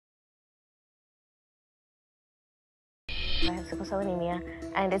I have sickle cell anemia,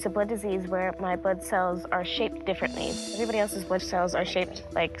 and it's a blood disease where my blood cells are shaped differently. Everybody else's blood cells are shaped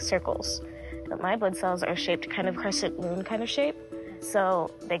like circles, but my blood cells are shaped kind of crescent moon kind of shape. So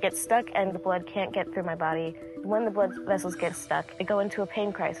they get stuck and the blood can't get through my body. When the blood vessels get stuck, I go into a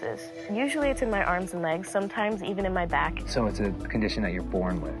pain crisis. Usually it's in my arms and legs, sometimes even in my back. So it's a condition that you're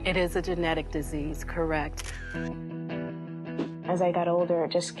born with? It is a genetic disease, correct. As I got older,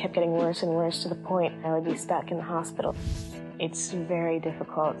 it just kept getting worse and worse to the point I would be stuck in the hospital. It's very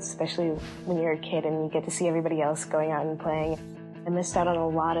difficult, especially when you're a kid and you get to see everybody else going out and playing. I missed out on a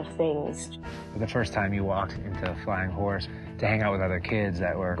lot of things. The first time you walked into Flying Horse to hang out with other kids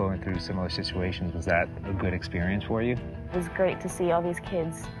that were going through similar situations, was that a good experience for you? It was great to see all these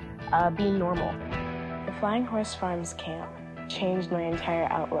kids be normal. The Flying Horse Farms camp changed my entire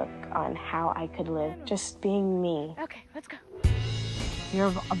outlook on how I could live, just being me. Okay, let's go.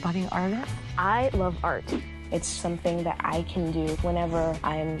 You're a budding artist? I love art. It's something that I can do whenever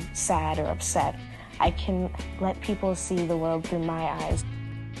I'm sad or upset. I can let people see the world through my eyes.